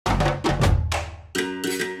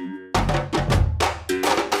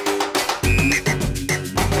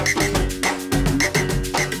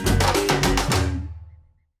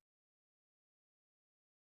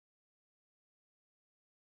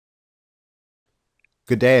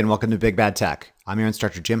Good day and welcome to Big Bad Tech. I'm your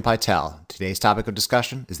instructor Jim Pytel. Today's topic of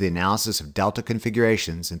discussion is the analysis of delta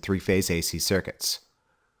configurations in three-phase AC circuits.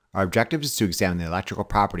 Our objective is to examine the electrical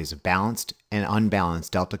properties of balanced and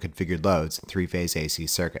unbalanced delta configured loads in three-phase AC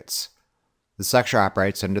circuits. This lecture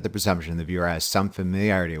operates under the presumption the viewer has some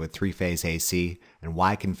familiarity with three-phase AC and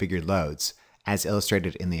Y-configured loads, as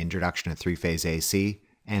illustrated in the introduction of three-phase AC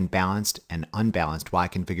and balanced and unbalanced Y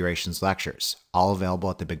configurations lectures, all available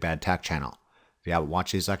at the Big Bad Tech channel. If you haven't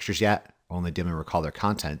watched these lectures yet, or only dimly recall their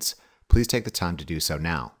contents, please take the time to do so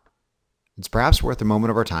now. It's perhaps worth a moment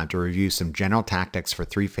of our time to review some general tactics for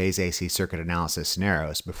three-phase AC circuit analysis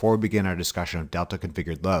scenarios before we begin our discussion of delta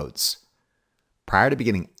configured loads. Prior to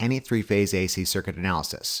beginning any three-phase AC circuit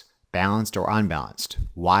analysis, balanced or unbalanced,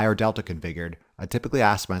 Y or delta configured, I typically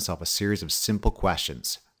ask myself a series of simple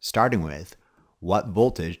questions, starting with, what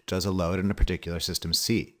voltage does a load in a particular system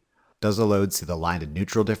see? Does the load see the line to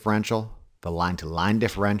neutral differential, the line-to-line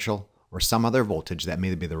differential, or some other voltage that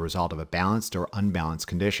may be the result of a balanced or unbalanced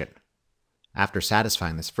condition? After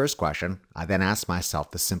satisfying this first question, I then ask myself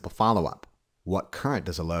the simple follow-up. What current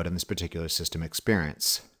does a load in this particular system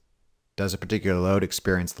experience? Does a particular load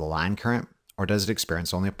experience the line current, or does it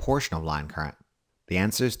experience only a portion of line current? The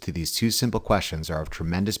answers to these two simple questions are of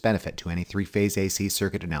tremendous benefit to any three-phase AC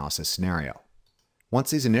circuit analysis scenario.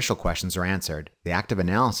 Once these initial questions are answered, the active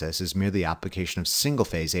analysis is merely the application of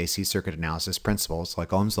single-phase AC circuit analysis principles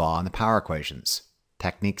like Ohm's law and the power equations,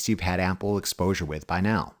 techniques you've had ample exposure with by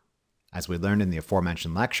now. As we learned in the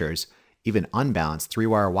aforementioned lectures, even unbalanced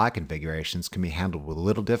three-wire Y configurations can be handled with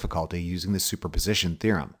little difficulty using the superposition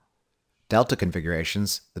theorem. Delta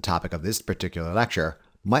configurations, the topic of this particular lecture,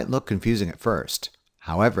 might look confusing at first.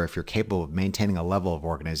 However, if you're capable of maintaining a level of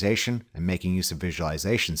organization and making use of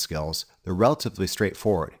visualization skills, they're relatively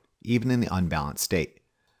straightforward, even in the unbalanced state.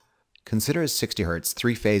 Consider a 60 Hz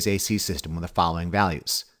three-phase AC system with the following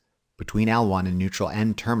values. Between L1 and neutral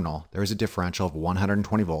N terminal, there is a differential of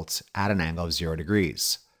 120 volts at an angle of 0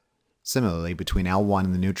 degrees. Similarly, between L1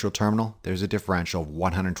 and the neutral terminal, there is a differential of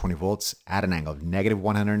 120 volts at an angle of negative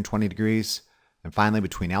 120 degrees. And finally,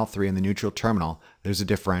 between L3 and the neutral terminal, there's a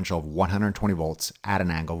differential of 120 volts at an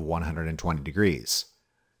angle of 120 degrees.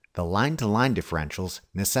 The line-to-line differentials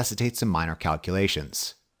necessitate some minor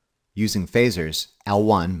calculations. Using phasors,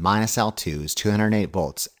 L1 minus L2 is 208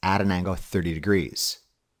 volts at an angle of 30 degrees.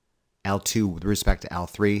 L2 with respect to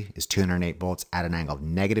L3 is 208 volts at an angle of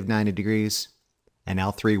negative 90 degrees. And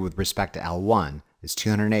L3 with respect to L1 is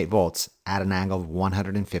 208 volts at an angle of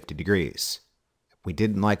 150 degrees. If we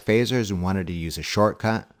didn't like phasors and wanted to use a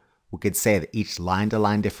shortcut, we could say that each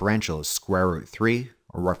line-to-line differential is square root 3,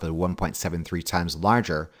 or roughly 1.73 times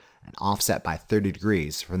larger, and offset by 30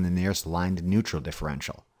 degrees from the nearest line-to-neutral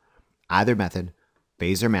differential. Either method,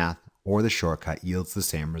 phasor math, or the shortcut yields the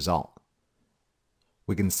same result.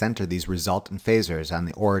 We can center these resultant phasors on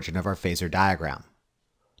the origin of our phasor diagram.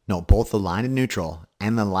 Note both the line-to-neutral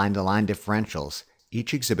and the line-to-line differentials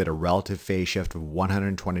each exhibit a relative phase shift of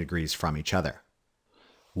 120 degrees from each other.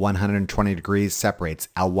 120 degrees separates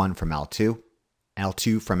L1 from L2,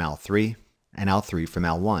 L2 from L3, and L3 from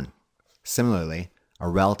L1. Similarly, a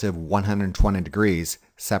relative 120 degrees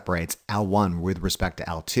separates L1 with respect to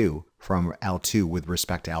L2 from L2 with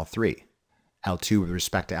respect to L3, L2 with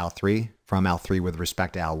respect to L3 from L3 with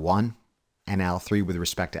respect to L1, and L3 with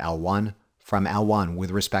respect to L1 from L1 with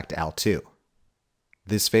respect to L2.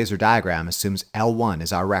 This phasor diagram assumes L1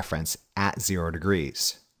 is our reference at 0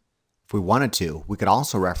 degrees. If we wanted to, we could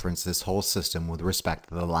also reference this whole system with respect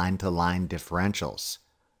to the line-to-line differentials.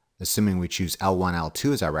 Assuming we choose L1,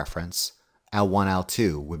 L2 as our reference, L1,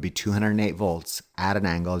 L2 would be 208 volts at an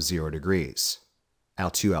angle of 0 degrees.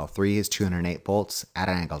 L2, L3 is 208 volts at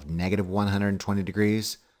an angle of negative 120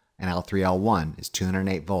 degrees, and L3, L1 is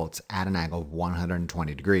 208 volts at an angle of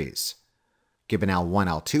 120 degrees. Given L1,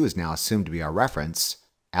 L2 is now assumed to be our reference,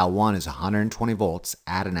 L1 is 120 volts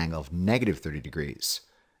at an angle of negative 30 degrees.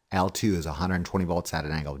 L2 is 120 volts at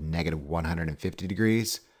an angle of negative 150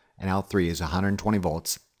 degrees, and L3 is 120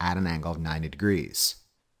 volts at an angle of 90 degrees.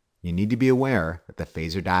 You need to be aware that the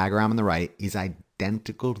phasor diagram on the right is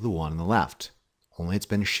identical to the one on the left, only it's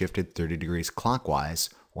been shifted 30 degrees clockwise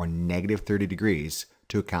or negative 30 degrees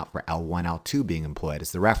to account for L1, L2 being employed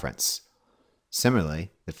as the reference.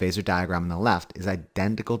 Similarly, the phasor diagram on the left is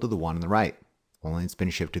identical to the one on the right, only it's been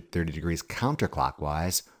shifted 30 degrees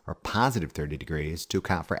counterclockwise or positive 30 degrees to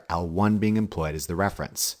account for L1 being employed as the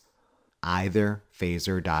reference. Either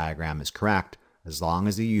phasor diagram is correct as long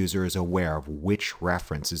as the user is aware of which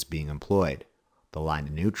reference is being employed, the line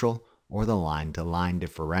to neutral or the line to line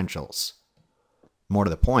differentials. More to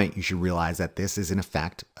the point, you should realize that this is in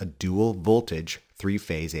effect a dual voltage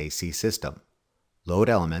three-phase AC system. Load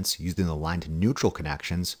elements using the line to neutral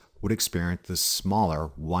connections would experience the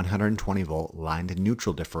smaller 120 volt line to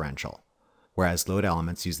neutral differential, whereas load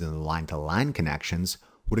elements using the line to line connections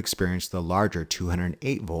would experience the larger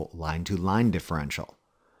 208 volt line to line differential.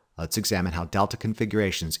 Let's examine how delta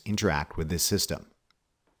configurations interact with this system.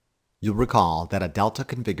 You'll recall that a delta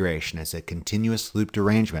configuration is a continuous looped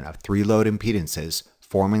arrangement of three load impedances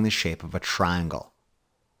forming the shape of a triangle.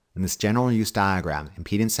 In this general use diagram,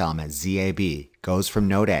 impedance element ZAB goes from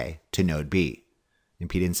node A to node B.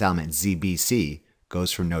 Impedance element ZBC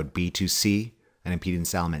goes from node B to C, and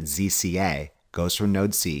impedance element ZCA goes from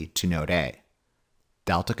node C to node A.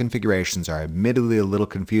 Delta configurations are admittedly a little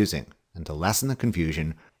confusing, and to lessen the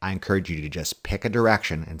confusion, I encourage you to just pick a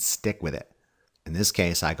direction and stick with it. In this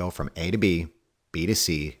case, I go from A to B, B to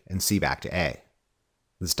C, and C back to A.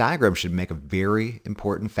 This diagram should make a very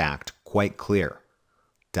important fact quite clear.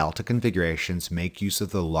 Delta configurations make use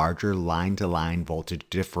of the larger line-to-line voltage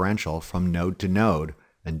differential from node to node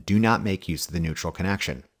and do not make use of the neutral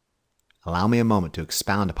connection. Allow me a moment to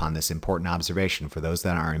expound upon this important observation for those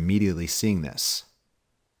that are immediately seeing this.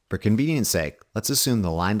 For convenience sake, let's assume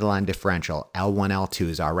the line-to-line differential L1-L2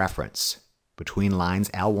 is our reference. Between lines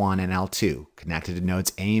L1 and L2, connected to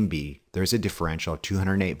nodes A and B, there is a differential of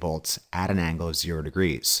 208 volts at an angle of 0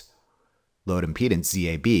 degrees. Load impedance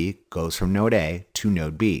ZAB goes from node A to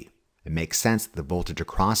node B. It makes sense that the voltage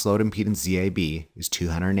across load impedance ZAB is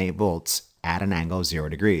 208 volts at an angle of 0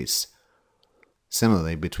 degrees.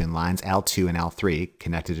 Similarly, between lines L2 and L3,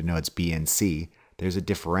 connected to nodes B and C, there is a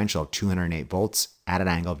differential of 208 volts at an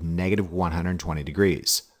angle of negative 120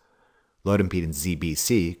 degrees. Load impedance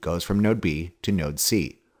ZBC goes from node B to node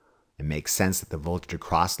C. It makes sense that the voltage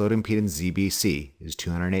across load impedance ZBC is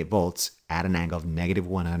 208 volts at an angle of negative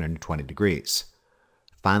 120 degrees.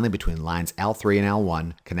 Finally, between lines L3 and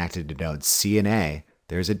L1 connected to nodes C and A,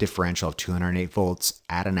 there is a differential of 208 volts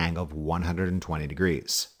at an angle of 120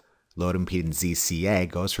 degrees. Load impedance ZCA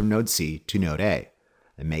goes from node C to node A.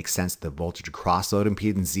 It makes sense that the voltage across load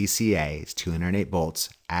impedance ZCA is 208 volts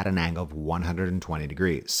at an angle of 120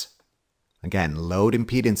 degrees. Again, load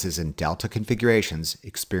impedances in delta configurations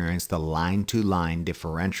experience the line-to-line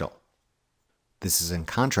differential. This is in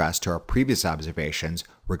contrast to our previous observations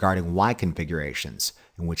regarding Y configurations,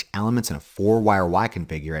 in which elements in a 4-wire Y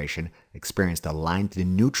configuration experience the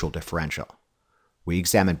line-to-neutral differential. We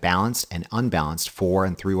examined balanced and unbalanced 4-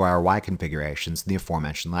 and 3-wire Y configurations in the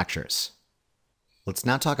aforementioned lectures. Let's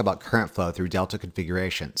now talk about current flow through delta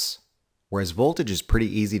configurations. Whereas voltage is pretty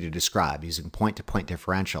easy to describe using point-to-point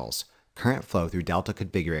differentials, current flow through delta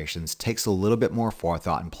configurations takes a little bit more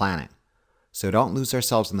forethought and planning. So don't lose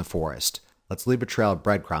ourselves in the forest. Let's leave a trail of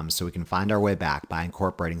breadcrumbs so we can find our way back by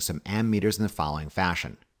incorporating some ammeters in the following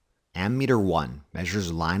fashion. Ammeter 1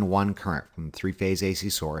 measures line 1 current from the 3-phase AC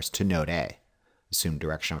source to node A. Assume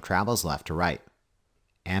direction of travel is left to right.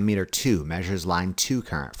 Ammeter 2 measures line 2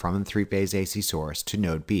 current from the 3-phase AC source to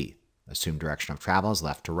node B. Assume direction of travel is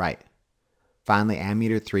left to right. Finally,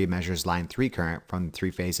 ammeter 3 measures line 3 current from the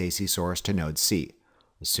 3-phase AC source to node C.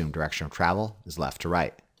 Assume direction of travel is left to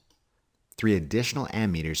right. 3 additional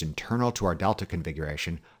ammeters internal to our delta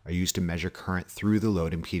configuration are used to measure current through the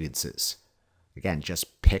load impedances. Again,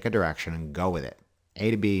 just pick a direction and go with it.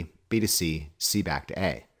 A to B, B to C, C back to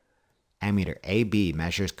A. Ammeter AB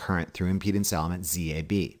measures current through impedance element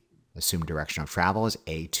ZAB. Assume direction of travel is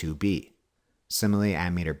A to B. Similarly,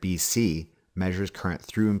 ammeter BC measures current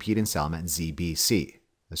through impedance element ZBC.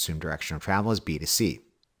 Assume direction of travel is B to C.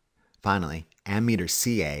 Finally, ammeter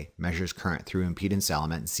CA measures current through impedance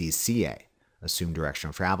element ZCA. Assume direction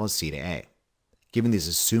of travel is C to A. Given these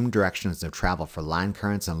assumed directions of travel for line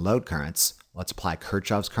currents and load currents, let's apply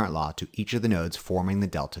Kirchhoff's current law to each of the nodes forming the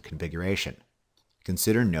delta configuration.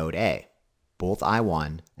 Consider node A. Both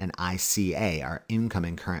I1 and ICA are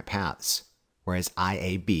incoming current paths, whereas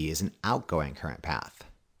IAB is an outgoing current path.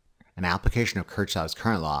 An application of Kirchhoff's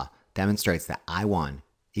current law demonstrates that I1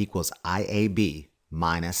 equals IAB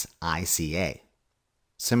minus ICA.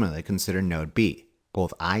 Similarly, consider node B.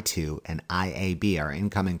 Both I2 and IAB are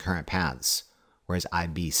incoming current paths, whereas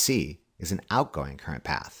IBC is an outgoing current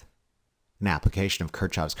path. An application of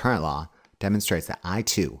Kirchhoff's current law demonstrates that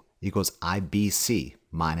I2 equals IBC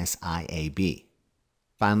minus IAB.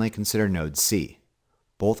 Finally, consider node C.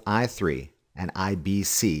 Both I3 and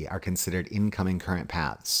IBC are considered incoming current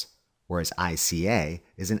paths, whereas ICA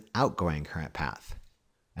is an outgoing current path.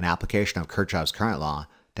 An application of Kirchhoff's current law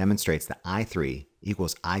demonstrates that I3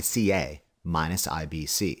 equals ICA minus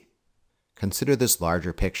IBC. Consider this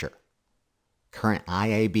larger picture. Current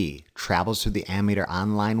IAB travels through the ammeter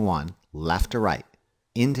on line 1, left to right,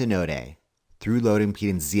 into node A, through load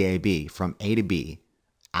impedance ZAB from A to B,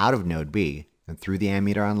 out of node B, and through the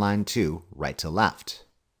ammeter on line 2, right to left.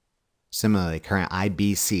 Similarly, current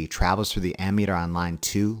IBC travels through the ammeter on line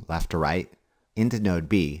 2, left to right, into node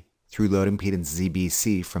B, through load impedance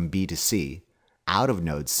ZBC from B to C, out of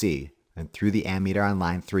node C, and through the ammeter on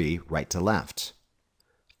line 3, right to left.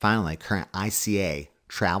 Finally, current ICA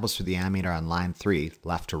travels through the ammeter on line 3,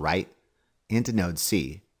 left to right, into node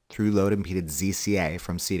C, through load impedance ZCA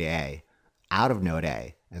from C to A, out of node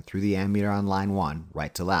A, and through the ammeter on line 1,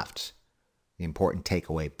 right to left. The important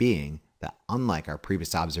takeaway being that unlike our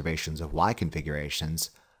previous observations of Y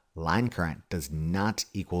configurations, line current does not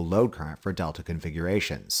equal load current for delta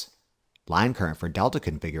configurations. Line current for delta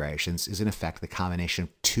configurations is in effect the combination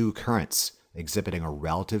of two currents exhibiting a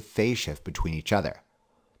relative phase shift between each other.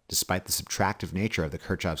 Despite the subtractive nature of the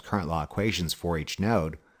Kirchhoff's current law equations for each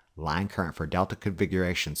node, line current for delta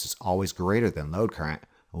configurations is always greater than load current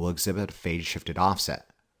and will exhibit a phase-shifted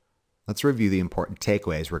offset. Let's review the important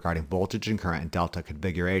takeaways regarding voltage and current in delta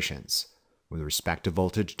configurations. With respect to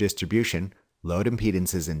voltage distribution, load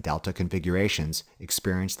impedances in delta configurations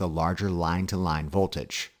experience the larger line-to-line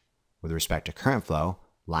voltage. With respect to current flow,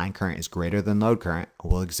 line current is greater than load current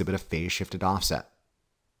and will exhibit a phase-shifted offset.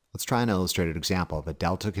 Let's try an illustrated example of a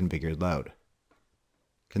delta configured load.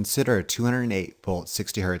 Consider a 208 volt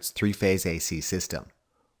 60 Hz three-phase AC system,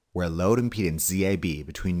 where load impedance ZAB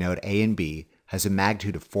between node A and B has a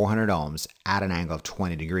magnitude of 400 ohms at an angle of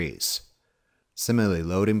 20 degrees. Similarly,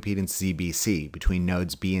 load impedance ZBC between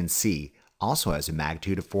nodes B and C also has a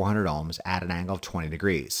magnitude of 400 ohms at an angle of 20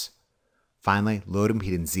 degrees. Finally, load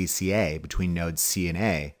impedance ZCA between nodes C and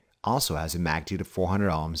A also has a magnitude of 400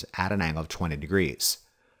 ohms at an angle of 20 degrees.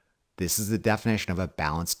 This is the definition of a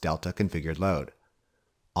balanced delta configured load.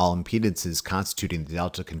 All impedances constituting the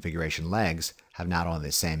delta configuration legs have not only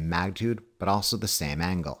the same magnitude, but also the same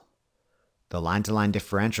angle. The line-to-line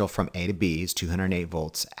differential from A to B is 208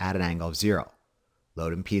 volts at an angle of 0.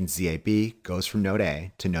 Load impedance ZAB goes from node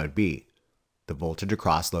A to node B. The voltage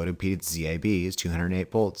across load impedance ZAB is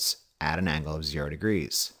 208 volts at an angle of 0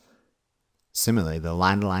 degrees. Similarly, the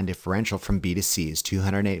line-to-line differential from B to C is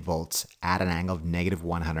 208 volts at an angle of negative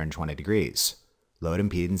 120 degrees. Load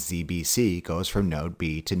impedance ZBC goes from node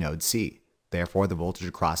B to node C. Therefore, the voltage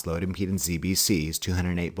across load impedance ZBC is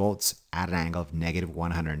 208 volts at an angle of negative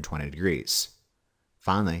 120 degrees.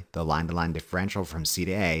 Finally, the line-to-line differential from C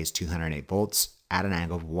to A is 208 volts at an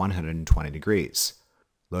angle of 120 degrees.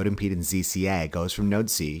 Load impedance ZCA goes from node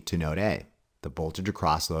C to node A. The voltage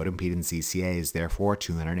across load impedance ZCA is therefore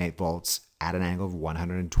 208 volts at an angle of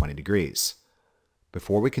 120 degrees.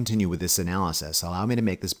 Before we continue with this analysis, allow me to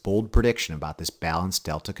make this bold prediction about this balanced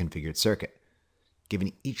delta configured circuit.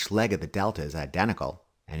 Given each leg of the delta is identical,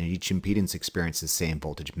 and each impedance experiences the same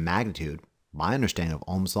voltage magnitude, my understanding of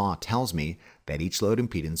Ohm's law tells me that each load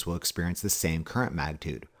impedance will experience the same current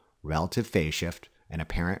magnitude, relative phase shift, and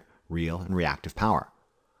apparent real and reactive power.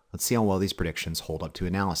 Let's see how well these predictions hold up to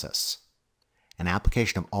analysis. An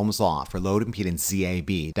application of Ohm's law for load impedance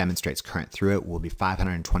ZAB demonstrates current through it will be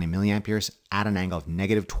 520 milliamperes at an angle of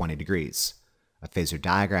negative 20 degrees. A phasor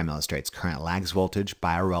diagram illustrates current lags voltage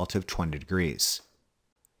by a relative 20 degrees.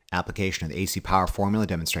 Application of the AC power formula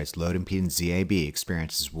demonstrates load impedance ZAB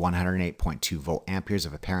experiences 108.2 volt amperes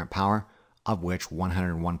of apparent power, of which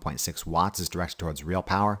 101.6 watts is directed towards real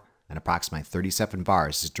power, and approximately 37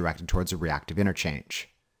 bars is directed towards a reactive interchange.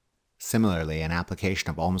 Similarly, an application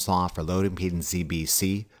of Ohm's law for load impedance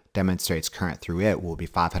ZBC demonstrates current through it will be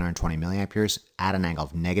 520 milliamperes at an angle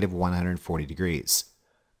of negative 140 degrees.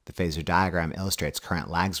 The phasor diagram illustrates current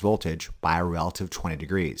lags voltage by a relative 20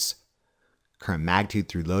 degrees. Current magnitude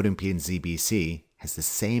through load impedance ZBC has the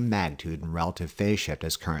same magnitude and relative phase shift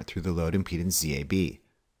as current through the load impedance ZAB.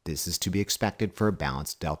 This is to be expected for a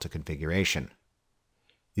balanced delta configuration.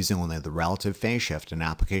 Using only the relative phase shift, an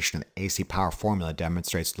application of the AC power formula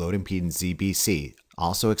demonstrates load impedance ZBC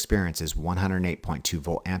also experiences 108.2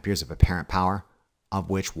 volt amperes of apparent power, of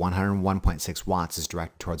which 101.6 watts is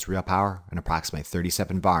directed towards real power and approximately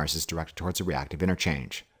 37 bars is directed towards a reactive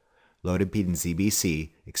interchange. Load impedance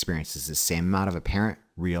ZBC experiences the same amount of apparent,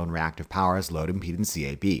 real, and reactive power as load impedance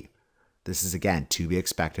ZAB. This is again to be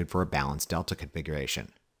expected for a balanced delta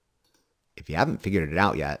configuration. If you haven't figured it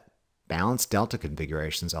out yet, balanced delta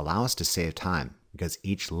configurations allow us to save time because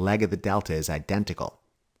each leg of the delta is identical.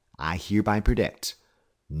 I hereby predict,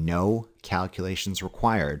 no calculations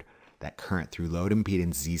required, that current through load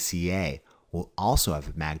impedance ZCA will also have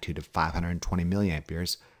a magnitude of 520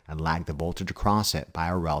 milliamperes and lag the voltage across it by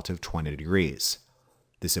a relative 20 degrees.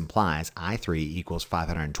 This implies I3 equals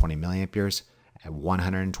 520 milliamperes at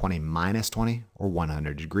 120 minus 20 or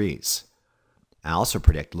 100 degrees. I also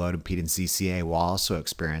predict load impedance ZCA will also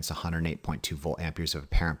experience 108.2 volt amperes of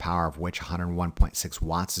apparent power, of which 101.6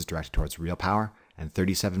 watts is directed towards real power and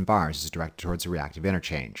 37 bars is directed towards the reactive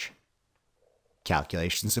interchange.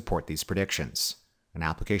 Calculations support these predictions. An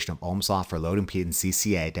application of Ohm's law for load impedance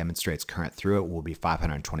ZCA demonstrates current through it will be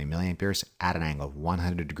 520 milliamperes at an angle of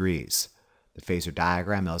 100 degrees. The phasor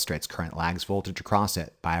diagram illustrates current lags voltage across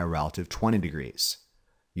it by a relative 20 degrees.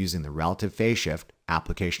 Using the relative phase shift,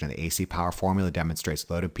 application of the AC power formula demonstrates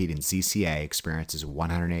load impedance ZCA experiences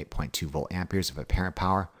 108.2 volt amperes of apparent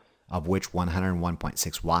power, of which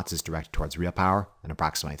 101.6 watts is directed towards real power and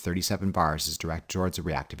approximately 37 bars is directed towards the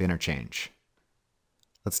reactive interchange.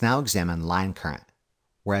 Let's now examine line current.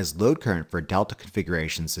 Whereas load current for delta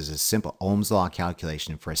configurations is a simple Ohm's law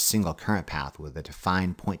calculation for a single current path with a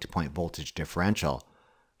defined point-to-point voltage differential,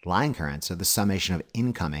 line currents are the summation of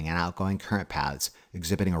incoming and outgoing current paths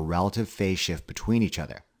exhibiting a relative phase shift between each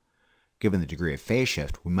other. Given the degree of phase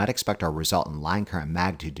shift, we might expect our resultant line current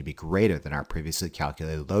magnitude to be greater than our previously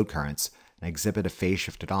calculated load currents and exhibit a phase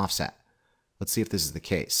shifted offset. Let's see if this is the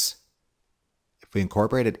case. If we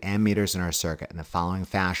incorporated ammeters in our circuit in the following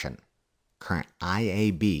fashion, current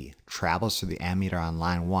IAB travels through the ammeter on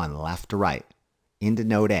line 1 left to right, into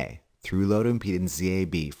node A, through load impedance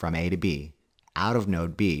ZAB from A to B, out of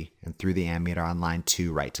node B, and through the ammeter on line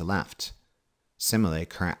 2 right to left. Similarly,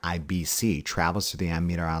 current IBC travels through the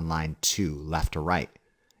ammeter on line 2 left to right,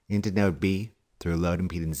 into node B, through load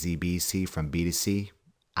impedance ZBC from B to C,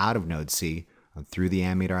 out of node C, and through the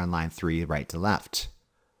ammeter on line 3 right to left.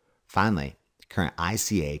 Finally, current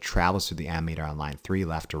ICA travels through the ammeter on line 3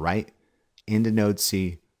 left to right, into node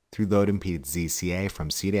C, through load impedance ZCA from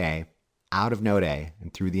C to A, out of node A,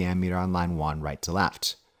 and through the ammeter on line 1 right to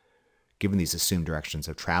left. Given these assumed directions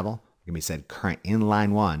of travel, it can be said current in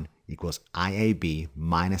line 1 equals IAB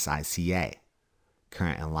minus ICA.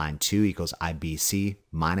 Current in line 2 equals IBC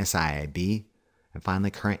minus IAB. And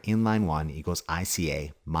finally, current in line 1 equals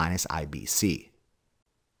ICA minus IBC.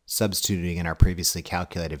 Substituting in our previously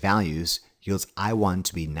calculated values yields I1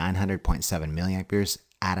 to be 900.7 milliamperes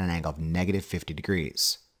at an angle of negative 50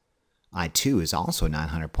 degrees. I2 is also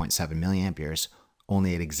 900.7 milliamperes,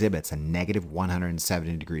 only it exhibits a negative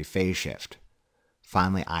 170 degree phase shift.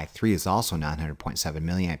 Finally, I3 is also 900.7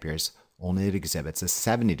 milliamperes, only it exhibits a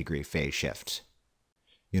 70 degree phase shift.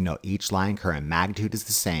 You'll note each line current magnitude is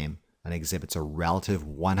the same and exhibits a relative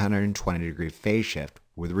 120 degree phase shift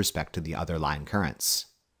with respect to the other line currents.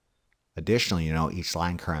 Additionally, you know each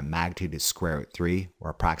line current magnitude is square root 3, or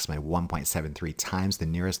approximately 1.73 times the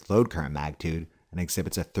nearest load current magnitude, and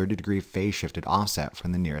exhibits a 30 degree phase shifted offset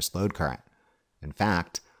from the nearest load current. In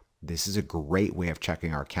fact, this is a great way of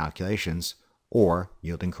checking our calculations or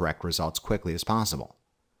yielding correct results quickly as possible.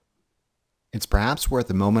 It's perhaps worth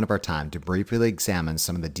a moment of our time to briefly examine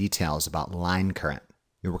some of the details about line current.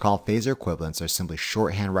 You'll recall phasor equivalents are simply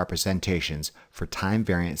shorthand representations for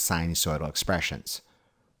time-variant sinusoidal expressions.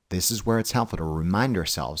 This is where it's helpful to remind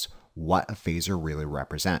ourselves what a phasor really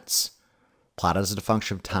represents. Plotted as a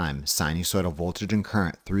function of time, sinusoidal voltage and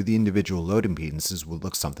current through the individual load impedances would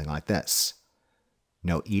look something like this.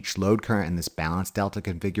 Note each load current in this balanced delta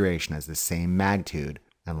configuration has the same magnitude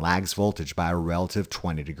and lags voltage by a relative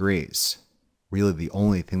 20 degrees. Really, the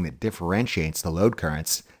only thing that differentiates the load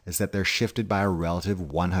currents is that they're shifted by a relative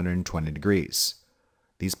 120 degrees.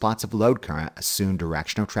 These plots of load current assume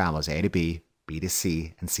direction of travel as A to B, B to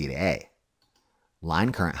C, and C to A.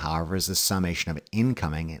 Line current, however, is the summation of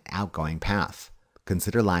incoming and outgoing path.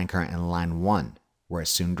 Consider line current in line 1, where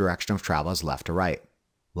assumed direction of travel is left to right.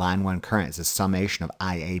 Line 1 current is a summation of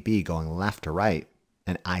IAB going left to right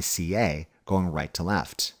and ICA going right to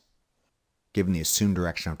left. Given the assumed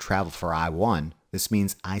direction of travel for I1, this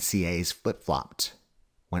means ICA is flip-flopped.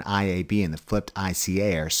 When IAB and the flipped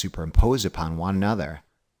ICA are superimposed upon one another,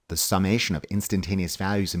 the summation of instantaneous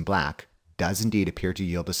values in black does indeed appear to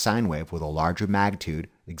yield a sine wave with a larger magnitude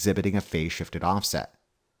exhibiting a phase-shifted offset.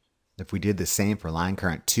 If we did the same for line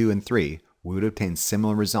current 2 and 3, we would obtain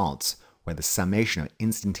similar results where the summation of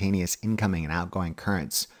instantaneous incoming and outgoing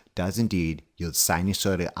currents does indeed yield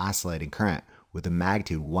sinusoidally oscillating current with a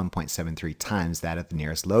magnitude 1.73 times that of the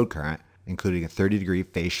nearest load current, including a 30 degree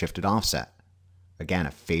phase-shifted offset. Again, a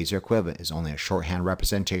phasor equivalent is only a shorthand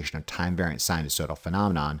representation of time-variant sinusoidal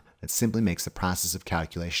phenomenon that simply makes the process of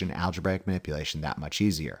calculation and algebraic manipulation that much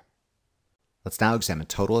easier. Let's now examine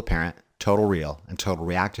total apparent, total real, and total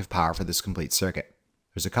reactive power for this complete circuit.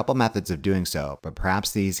 There's a couple methods of doing so, but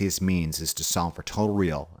perhaps the easiest means is to solve for total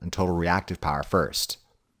real and total reactive power first.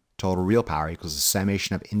 Total real power equals the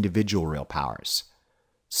summation of individual real powers.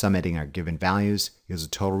 Summating our given values yields a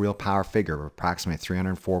total real power figure of approximately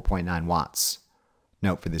 304.9 watts.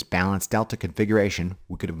 Note, for this balanced delta configuration,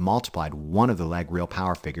 we could have multiplied one of the leg real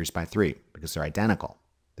power figures by 3 because they're identical.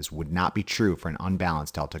 This would not be true for an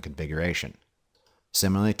unbalanced delta configuration.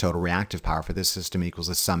 Similarly, total reactive power for this system equals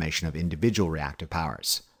the summation of individual reactive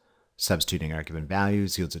powers. Substituting our given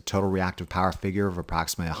values yields a total reactive power figure of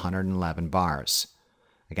approximately 111 bars.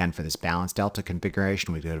 Again, for this balanced delta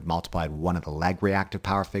configuration, we could have multiplied one of the leg reactive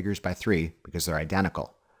power figures by 3 because they're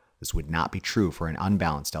identical. This would not be true for an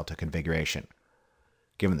unbalanced delta configuration.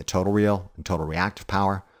 Given the total real and total reactive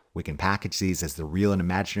power, we can package these as the real and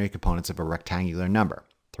imaginary components of a rectangular number,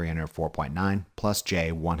 304.9 plus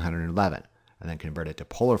J 111, and then convert it to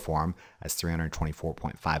polar form as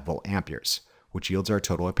 324.5 volt amperes, which yields our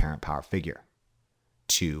total apparent power figure.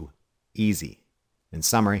 2. Easy. In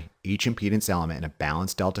summary, each impedance element in a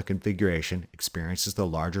balanced delta configuration experiences the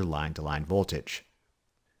larger line-to-line voltage.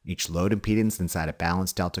 Each load impedance inside a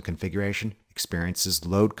balanced delta configuration experiences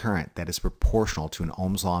load current that is proportional to an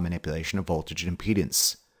Ohm's law manipulation of voltage and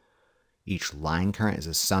impedance. Each line current is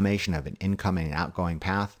a summation of an incoming and outgoing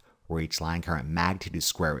path, where each line current magnitude is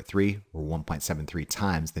square root 3, or 1.73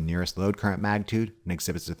 times the nearest load current magnitude, and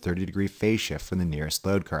exhibits a 30-degree phase shift from the nearest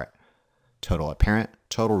load current. Total apparent,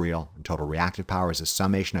 total real, and total reactive power is a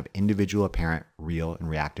summation of individual apparent, real, and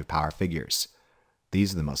reactive power figures.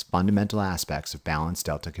 These are the most fundamental aspects of balanced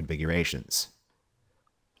delta configurations.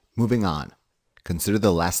 Moving on, consider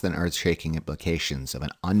the less than earth-shaking implications of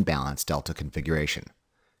an unbalanced delta configuration.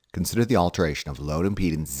 Consider the alteration of load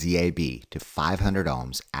impedance ZAB to 500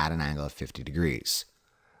 ohms at an angle of 50 degrees.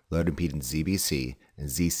 Load impedance ZBC and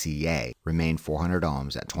ZCA remain 400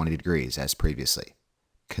 ohms at 20 degrees as previously.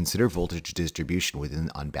 Consider voltage distribution within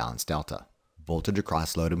the unbalanced delta. Voltage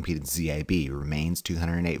across load impedance ZAB remains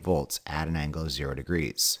 208 volts at an angle of 0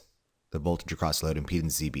 degrees. The voltage across load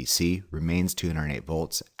impedance ZBC remains 208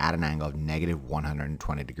 volts at an angle of negative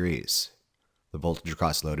 120 degrees. The voltage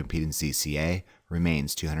across load impedance ZCA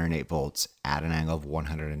remains 208 volts at an angle of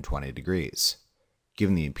 120 degrees.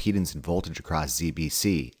 Given the impedance and voltage across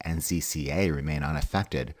ZBC and ZCA remain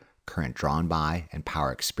unaffected, current drawn by and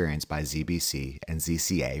power experienced by ZBC and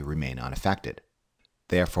ZCA remain unaffected.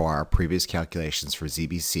 Therefore, our previous calculations for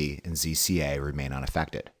ZBC and ZCA remain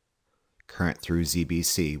unaffected. Current through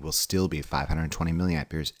ZBC will still be 520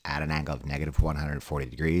 milliamperes at an angle of negative 140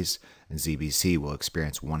 degrees, and ZBC will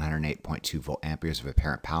experience 108.2 volt amperes of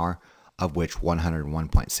apparent power, of which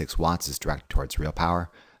 101.6 watts is directed towards real power,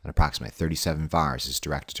 and approximately 37 VARs is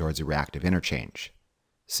directed towards a reactive interchange.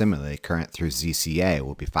 Similarly, current through ZCA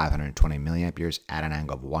will be 520 milliamperes at an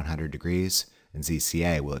angle of 100 degrees, and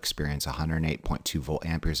ZCA will experience 108.2 volt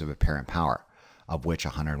amperes of apparent power, of which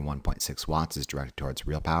 101.6 watts is directed towards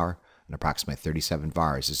real power, and approximately 37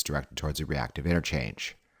 VARs is directed towards a reactive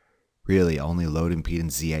interchange. Really, only load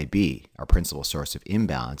impedance ZAB, our principal source of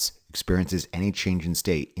imbalance, experiences any change in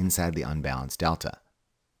state inside the unbalanced delta.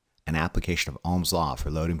 An application of Ohm's law for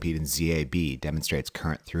load impedance ZAB demonstrates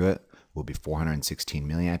current through it will be 416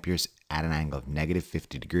 milliamperes at an angle of negative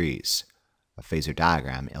 50 degrees. A phasor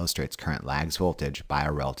diagram illustrates current lags voltage by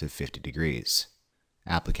a relative 50 degrees.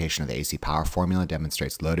 Application of the AC power formula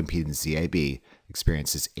demonstrates load impedance ZAB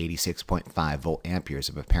experiences 86.5 volt amperes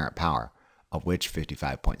of apparent power, of which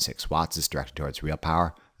 55.6 watts is directed towards real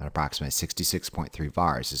power and approximately 66.3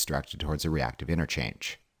 VARs is directed towards a reactive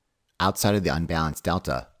interchange. Outside of the unbalanced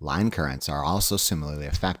delta, line currents are also similarly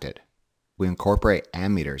affected. We incorporate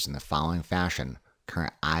ammeters in the following fashion.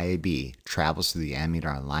 Current IAB travels through the ammeter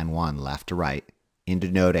on line 1 left to right, into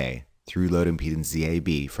node A, through load impedance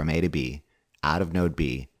ZAB from A to B, out of node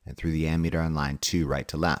B, and through the ammeter on line 2 right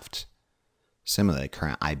to left. Similarly,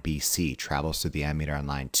 current IBC travels through the ammeter on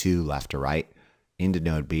line 2 left to right, into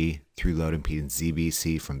node B, through load impedance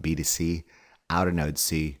ZBC from B to C, out of node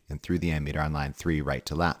C, and through the ammeter on line 3 right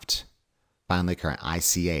to left. Finally, current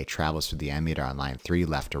ICA travels through the ammeter on line 3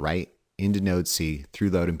 left to right, into node C,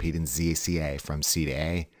 through load impedance ZCA from C to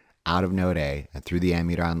A, out of node A, and through the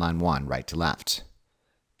ammeter on line 1 right to left.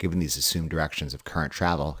 Given these assumed directions of current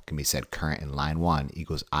travel, it can be said current in line 1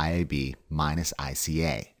 equals IAB minus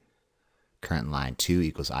ICA. Current in line 2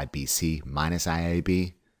 equals IBC minus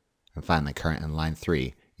IAB. And finally, current in line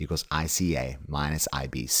 3 equals ICA minus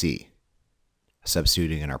IBC.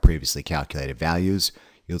 Substituting in our previously calculated values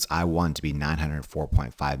yields I1 to be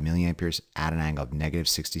 904.5 milliamperes at an angle of negative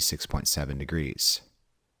 66.7 degrees.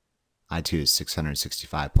 I2 is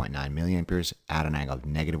 665.9 milliamperes at an angle of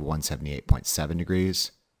negative 178.7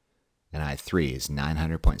 degrees. And I3 is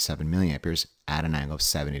 900.7 milliamperes at an angle of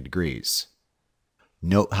 70 degrees.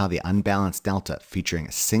 Note how the unbalanced delta featuring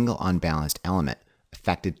a single unbalanced element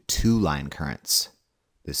affected two line currents.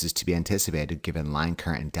 This is to be anticipated given line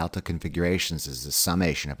current and delta configurations is the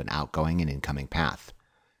summation of an outgoing and incoming path.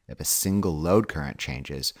 If a single load current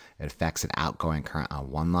changes, it affects an outgoing current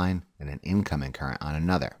on one line and an incoming current on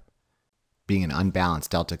another. Being an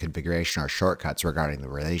unbalanced delta configuration are shortcuts regarding the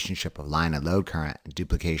relationship of line and load current and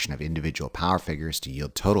duplication of individual power figures to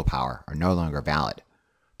yield total power are no longer valid.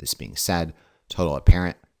 This being said, total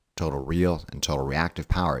apparent, total real, and total reactive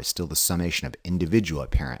power is still the summation of individual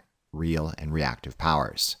apparent, real, and reactive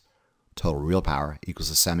powers. Total real power equals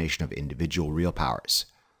the summation of individual real powers.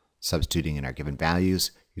 Substituting in our given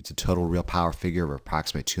values yields a total real power figure of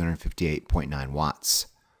approximately 258.9 watts.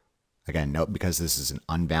 Again, note because this is an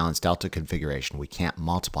unbalanced delta configuration, we can't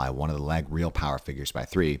multiply one of the leg real power figures by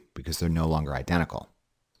 3 because they're no longer identical.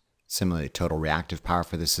 Similarly, total reactive power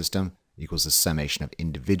for this system equals the summation of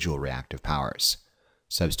individual reactive powers.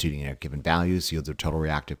 Substituting in our given values yields a total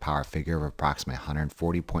reactive power figure of approximately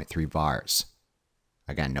 140.3 VARs.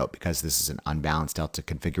 Again, note because this is an unbalanced delta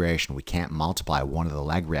configuration, we can't multiply one of the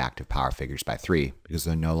leg reactive power figures by 3 because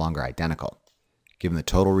they're no longer identical. Given the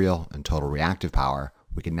total real and total reactive power,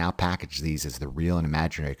 we can now package these as the real and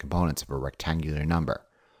imaginary components of a rectangular number,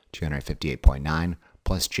 258.9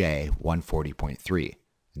 plus J 140.3,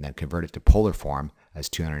 and then convert it to polar form as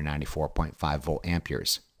 294.5 volt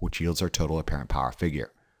amperes, which yields our total apparent power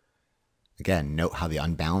figure. Again, note how the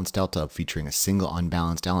unbalanced delta featuring a single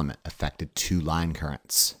unbalanced element affected two line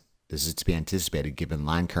currents. This is to be anticipated given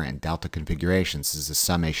line current and delta configurations is the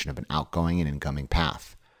summation of an outgoing and incoming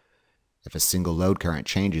path. If a single load current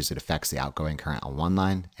changes, it affects the outgoing current on one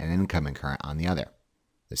line and an incoming current on the other.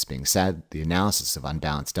 This being said, the analysis of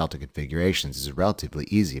unbalanced delta configurations is relatively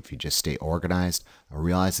easy if you just stay organized and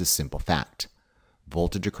realize this simple fact.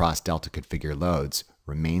 Voltage across delta configured loads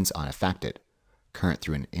remains unaffected. Current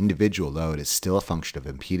through an individual load is still a function of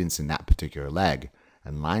impedance in that particular leg,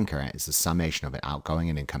 and line current is the summation of an outgoing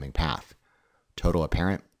and incoming path. Total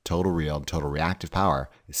apparent, total real, and total reactive power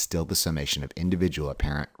is still the summation of individual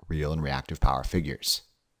apparent, real, and reactive power figures.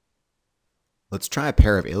 Let's try a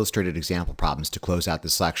pair of illustrated example problems to close out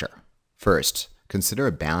this lecture. First, consider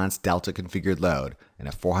a balanced delta configured load in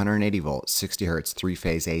a 480 volt 60 Hz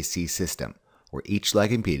three-phase AC system where each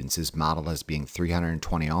leg impedance is modeled as being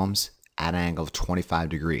 320 ohms at an angle of 25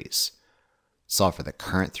 degrees. Solve for the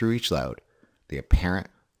current through each load, the apparent,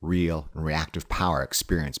 real, and reactive power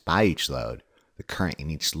experienced by each load, the current in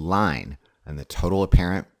each line, and the total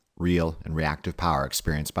apparent, real, and reactive power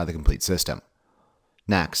experienced by the complete system.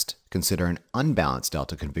 Next, consider an unbalanced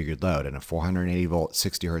delta configured load in a 480 volt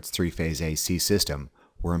 60 Hz three-phase AC system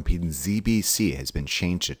where impedance ZBC has been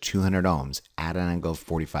changed to 200 ohms at an angle of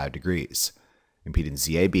 45 degrees. Impedance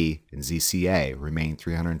ZAB and ZCA remain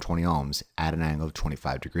 320 ohms at an angle of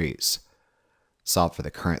 25 degrees. Solve for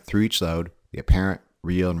the current through each load, the apparent,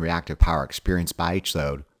 real, and reactive power experienced by each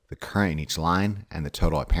load, the current in each line, and the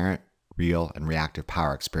total apparent, real, and reactive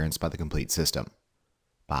power experienced by the complete system.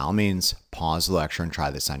 By all means, pause the lecture and try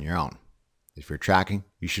this on your own. If you're tracking,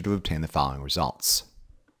 you should have obtained the following results.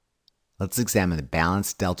 Let's examine the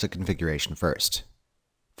balanced delta configuration first.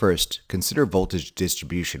 First, consider voltage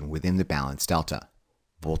distribution within the balanced delta.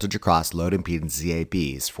 Voltage across load impedance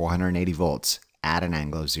ZAB is 480 volts at an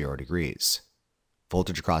angle of 0 degrees.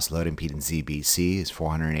 Voltage across load impedance ZBC is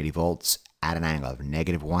 480 volts at an angle of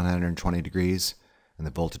negative 120 degrees, and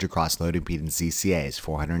the voltage across load impedance ZCA is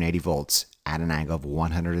 480 volts at an angle of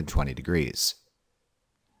 120 degrees.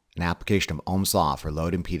 An application of Ohm's law for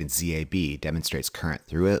load impedance ZAB demonstrates current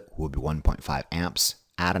through it will be 1.5 amps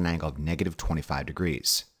at an angle of negative 25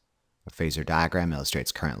 degrees. A phasor diagram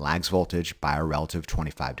illustrates current lags voltage by a relative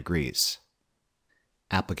 25 degrees.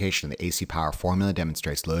 Application of the AC power formula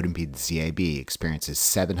demonstrates load impedance ZAB experiences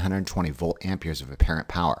 720 volt amperes of apparent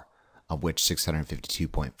power, of which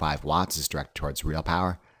 652.5 watts is directed towards real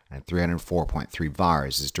power and 304.3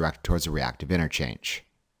 VARs is directed towards a reactive interchange.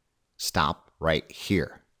 Stop right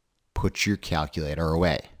here. Put your calculator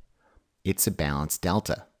away. It's a balanced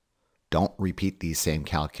delta. Don't repeat these same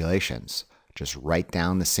calculations. Just write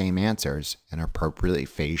down the same answers and appropriately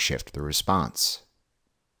phase shift the response.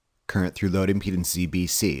 Current through load impedance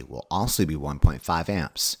ZBC will also be 1.5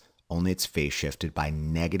 amps, only it's phase shifted by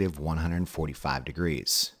negative 145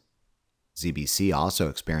 degrees. ZBC also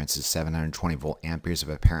experiences 720 volt amperes of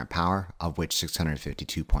apparent power, of which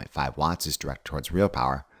 652.5 watts is directed towards real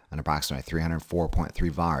power, and approximately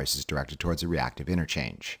 304.3 VARs is directed towards a reactive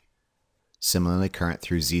interchange. Similarly, current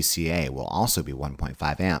through ZCA will also be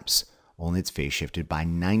 1.5 amps, only it's phase shifted by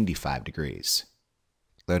 95 degrees.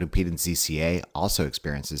 Load impedance ZCA also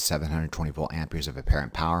experiences 720 volt amperes of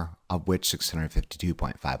apparent power, of which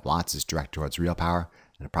 652.5 watts is directed towards real power,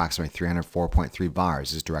 and approximately 304.3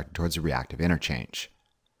 VARs is directed towards a reactive interchange.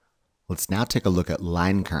 Let's now take a look at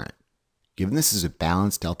line current. Given this is a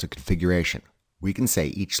balanced delta configuration, we can say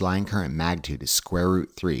each line current magnitude is square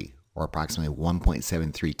root 3, or approximately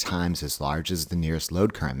 1.73 times as large as the nearest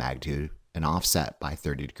load current magnitude and offset by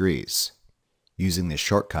 30 degrees. Using this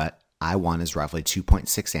shortcut, I1 is roughly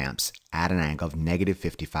 2.6 amps at an angle of negative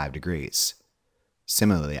 55 degrees.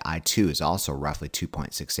 Similarly, I2 is also roughly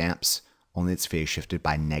 2.6 amps, only its phase shifted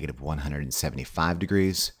by negative 175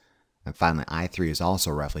 degrees. And finally, I3 is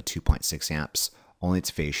also roughly 2.6 amps, only its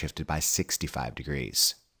phase shifted by 65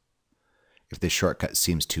 degrees. If this shortcut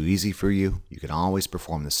seems too easy for you, you can always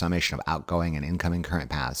perform the summation of outgoing and incoming current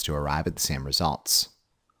paths to arrive at the same results.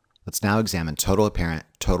 Let's now examine total apparent,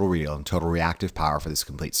 total real, and total reactive power for this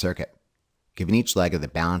complete circuit. Given each leg of the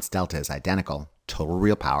balanced delta is identical, total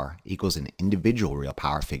real power equals an individual real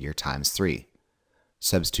power figure times 3.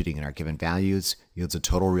 Substituting in our given values yields a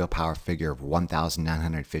total real power figure of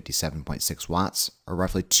 1,957.6 watts, or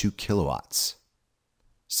roughly 2 kilowatts.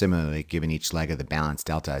 Similarly, given each leg of the balanced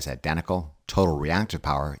delta is identical, total reactive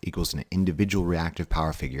power equals an individual reactive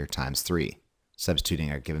power figure times 3. Substituting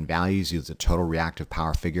our given values yields a total reactive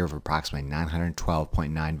power figure of approximately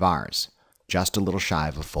 912.9 VARs, just a little shy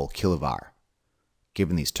of a full kilovar.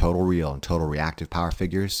 Given these total real and total reactive power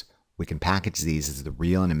figures, we can package these as the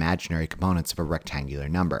real and imaginary components of a rectangular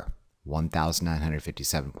number,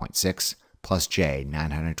 1,957.6 plus J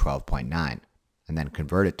 912.9, and then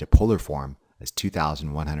convert it to polar form as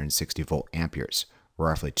 2,160 volt amperes, or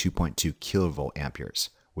roughly 2.2 kilovolt amperes,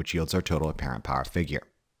 which yields our total apparent power figure.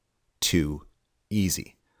 2.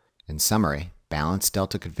 Easy. In summary, balanced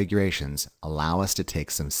delta configurations allow us to take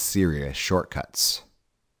some serious shortcuts.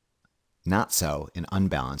 Not so in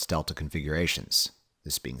unbalanced delta configurations.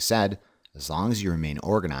 This being said, as long as you remain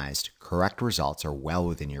organized, correct results are well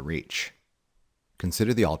within your reach.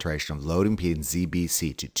 Consider the alteration of load impedance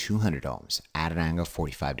ZBC to 200 ohms at an angle of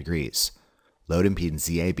 45 degrees. Load impedance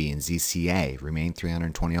ZAB and ZCA remain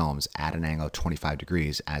 320 ohms at an angle of 25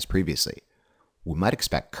 degrees as previously. We might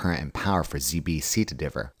expect current and power for ZBC to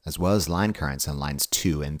differ, as well as line currents on lines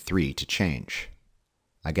 2 and 3 to change.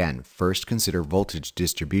 Again, first consider voltage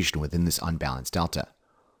distribution within this unbalanced delta.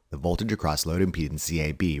 The voltage across load impedance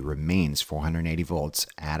ZAB remains 480 volts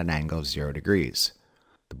at an angle of 0 degrees.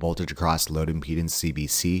 The voltage across load impedance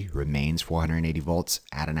ZBC remains 480 volts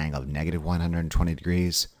at an angle of negative 120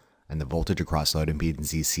 degrees, and the voltage across load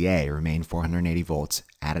impedance ZCA remains 480 volts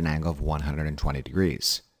at an angle of 120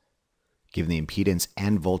 degrees. Given the impedance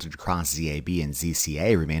and voltage across ZAB and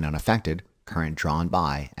ZCA remain unaffected, current drawn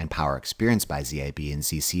by and power experienced by ZAB and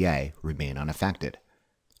ZCA remain unaffected.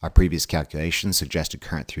 Our previous calculations suggested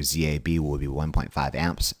current through ZAB will be 1.5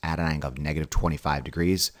 amps at an angle of negative 25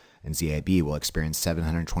 degrees, and ZAB will experience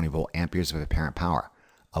 720 volt amperes of apparent power,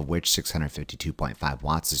 of which 652.5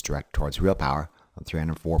 watts is directed towards real power, and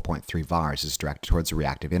 304.3 VARs is directed towards the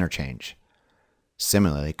reactive interchange.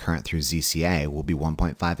 Similarly, current through ZCA will be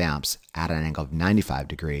 1.5 amps at an angle of 95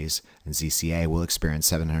 degrees, and ZCA will experience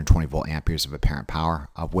 720 volt amperes of apparent power,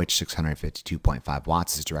 of which 652.5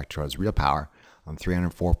 watts is directed towards real power, and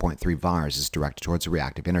 304.3 VARs is directed towards the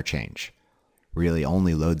reactive interchange. Really,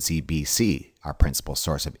 only load ZBC, our principal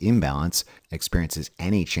source of imbalance, experiences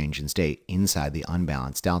any change in state inside the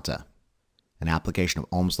unbalanced delta. An application of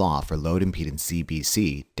Ohm's law for load impedance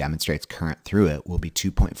ZBC demonstrates current through it will be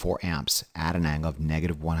 2.4 amps at an angle of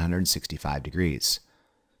negative 165 degrees.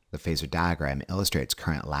 The phasor diagram illustrates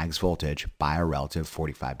current lags voltage by a relative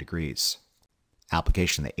 45 degrees.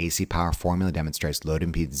 Application of the AC power formula demonstrates load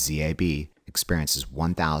impedance ZAB experiences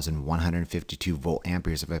 1,152 volt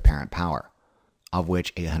amperes of apparent power, of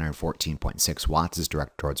which 814.6 watts is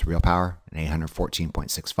directed towards real power and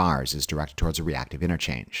 814.6 VARs is directed towards a reactive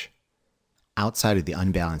interchange. Outside of the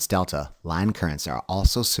unbalanced delta, line currents are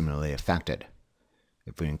also similarly affected.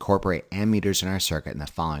 If we incorporate ammeters in our circuit in the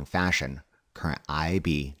following fashion, current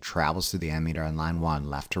IAB travels through the ammeter on line 1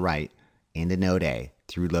 left to right into node A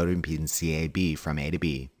through load impedance ZAB from A to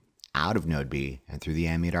B, out of node B, and through the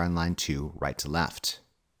ammeter on line 2 right to left.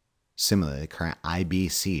 Similarly, current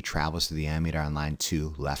IBC travels through the ammeter on line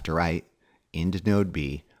 2 left to right into node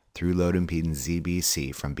B through load impedance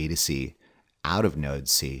ZBC from B to C, out of node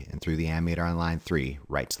C, and through the ammeter on line 3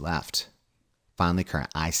 right to left. Finally, current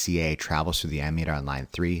ICA travels through the ammeter on line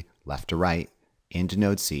 3 left to right into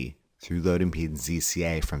node C through load impedance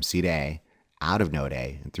ZCA from C to A, out of node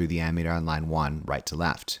A, and through the ammeter on line 1 right to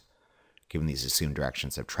left. Given these assumed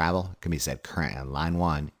directions of travel, it can be said current on line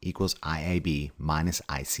 1 equals IAB minus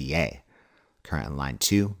ICA. Current on line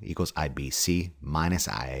 2 equals IBC minus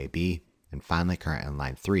IAB. And finally, current on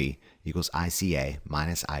line 3 equals ICA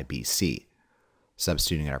minus IBC.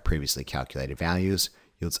 Substituting our previously calculated values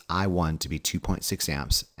yields I1 to be 2.6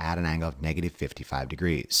 amps at an angle of negative 55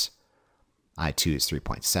 degrees. I2 is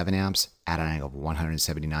 3.7 amps at an angle of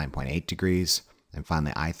 179.8 degrees. And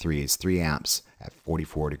finally, I3 is 3 amps at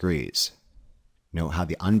 44 degrees. Note how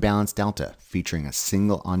the unbalanced delta, featuring a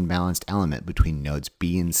single unbalanced element between nodes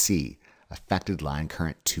B and C, affected line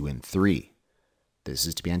current 2 and 3. This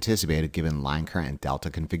is to be anticipated given line current and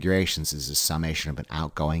delta configurations is the summation of an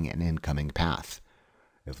outgoing and incoming path.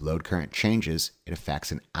 If load current changes, it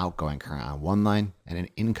affects an outgoing current on one line and an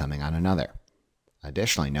incoming on another.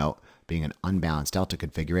 Additionally, note, being an unbalanced delta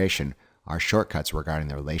configuration, our shortcuts regarding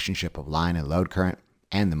the relationship of line and load current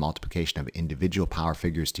and the multiplication of individual power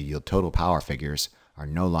figures to yield total power figures are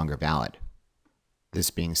no longer valid. This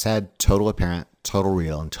being said, total apparent, total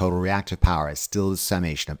real, and total reactive power is still the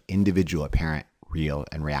summation of individual apparent, real,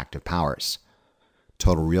 and reactive powers.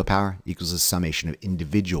 Total real power equals the summation of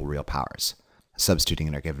individual real powers. Substituting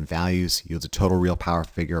in our given values yields a total real power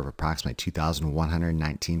figure of approximately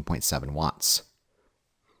 2,119.7 watts.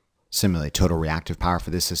 Similarly, total reactive power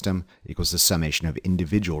for this system equals the summation of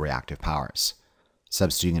individual reactive powers.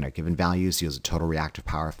 Substituting in our given values yields a total reactive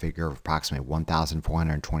power figure of approximately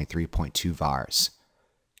 1,423.2 VARs.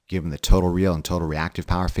 Given the total real and total reactive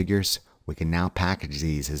power figures, we can now package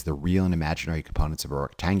these as the real and imaginary components of a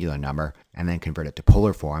rectangular number and then convert it to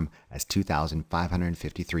polar form as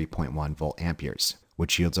 2,553.1 volt amperes,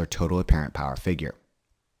 which yields our total apparent power figure.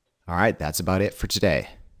 Alright, that's about it for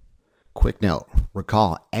today. Quick note,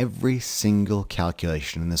 recall every single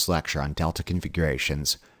calculation in this lecture on delta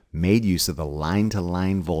configurations made use of the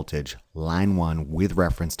line-to-line voltage, line 1 with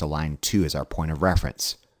reference to line 2 as our point of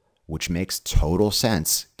reference, which makes total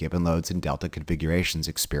sense given loads in delta configurations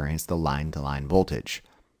experience the line-to-line voltage.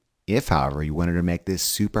 If, however, you wanted to make this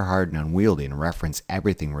super hard and unwieldy and reference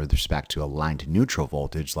everything with respect to a line-to-neutral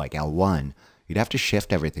voltage like L1, you'd have to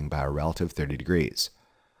shift everything by a relative 30 degrees.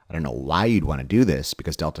 I don't know why you'd want to do this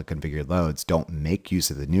because delta configured loads don't make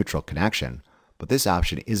use of the neutral connection, but this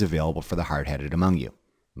option is available for the hard-headed among you.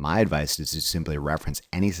 My advice is to simply reference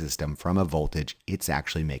any system from a voltage it's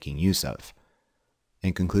actually making use of.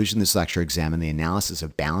 In conclusion, this lecture examined the analysis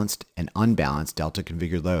of balanced and unbalanced delta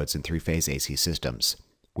configured loads in three-phase AC systems.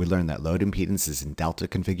 We learned that load impedances in delta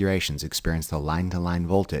configurations experience the line-to-line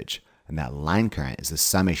voltage, and that line current is the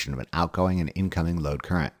summation of an outgoing and incoming load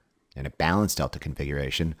current. In a balanced delta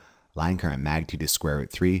configuration, line current magnitude is square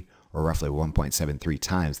root 3, or roughly 1.73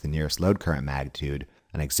 times the nearest load current magnitude,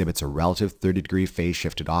 and exhibits a relative 30-degree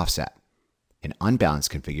phase-shifted offset. In unbalanced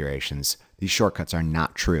configurations, these shortcuts are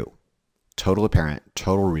not true. Total apparent,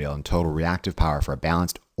 total real, and total reactive power for a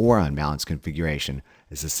balanced or unbalanced configuration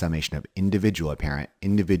is the summation of individual apparent,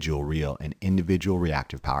 individual real, and individual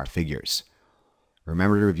reactive power figures.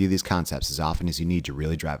 Remember to review these concepts as often as you need to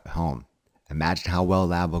really drive it home. Imagine how well a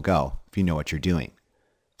lab will go if you know what you're doing.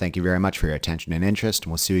 Thank you very much for your attention and interest,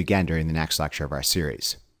 and we'll see you again during the next lecture of our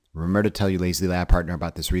series. Remember to tell your Lazy Lab partner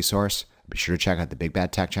about this resource. Be sure to check out the Big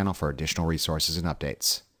Bad Tech channel for additional resources and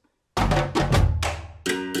updates.